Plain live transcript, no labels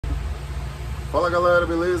Fala galera,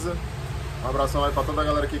 beleza? Um abração aí pra toda a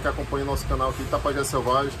galera aqui que acompanha o nosso canal aqui, Tapajé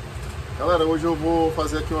Selvagem. Galera, hoje eu vou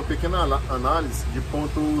fazer aqui uma pequena análise de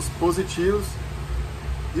pontos positivos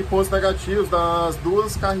e pontos negativos das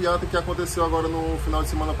duas carreatas que aconteceu agora no final de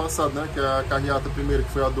semana passado, né? Que é a carreata primeira,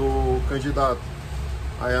 que foi a do candidato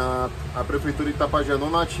aí a Prefeitura de Tapajé,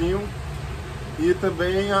 Nonatinho, e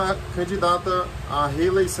também a candidata à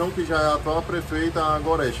reeleição, que já é a atual prefeita, a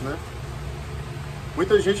Gorete, né?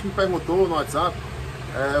 Muita gente me perguntou no WhatsApp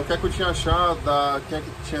o que é que eu tinha achado,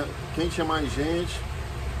 quem tinha mais gente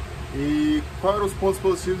e quais eram os pontos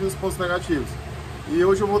positivos e os pontos negativos. E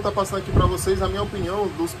hoje eu vou estar passando aqui para vocês a minha opinião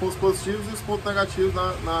dos pontos positivos e os pontos negativos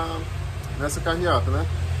nessa carreata, né?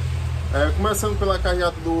 Começando pela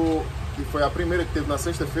carreata que foi a primeira que teve na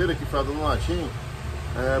sexta-feira, que foi a do Nonatinho.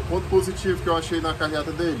 Ponto positivo que eu achei na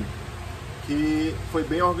carreata dele, que foi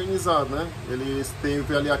bem organizado, né? Eles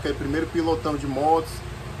teve ali aquele primeiro pilotão de motos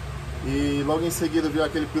e logo em seguida veio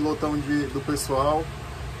aquele pilotão do pessoal.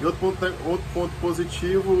 E outro ponto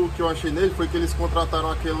positivo que eu achei nele foi que eles contrataram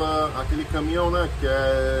aquele caminhão, né? Que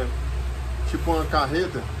é tipo uma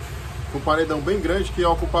carreta com um paredão bem grande que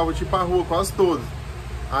ocupava tipo a rua quase toda.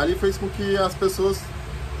 Ali fez com que as pessoas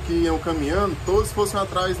que iam caminhando, todos fossem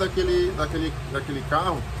atrás daquele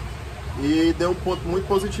carro, e deu um ponto muito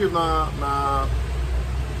positivo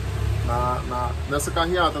nessa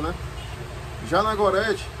carreata, né? Já na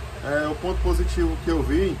Gorete, o ponto positivo que eu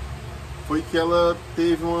vi foi que ela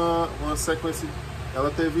teve uma sequência, ela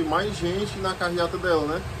teve mais gente na carreata dela,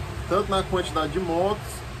 né? Tanto na quantidade de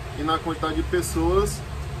motos e na quantidade de pessoas,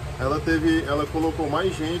 ela colocou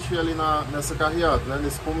mais gente ali nessa carreata, né?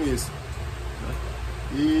 Nesse comício, né?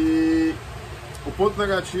 E o ponto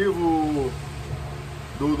negativo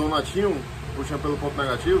do Nonatinho, puxando pelo ponto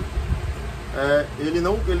negativo, ele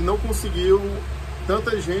não conseguiu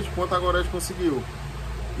tanta gente quanto a Gorete conseguiu.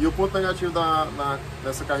 E o ponto negativo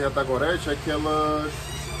nessa carreata da Gorete é que ela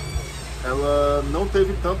não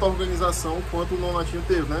teve tanta organização quanto o Nonatinho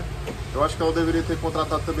teve, né? Eu acho que ela deveria ter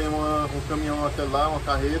contratado também um caminhão até lá, uma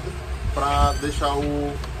carreta, para deixar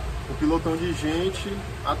o pilotão de gente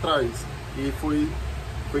atrás. E foi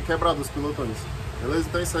quebrado os pilotões. Beleza?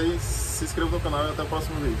 Então é isso aí. Se inscreva no canal e até o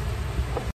próximo vídeo.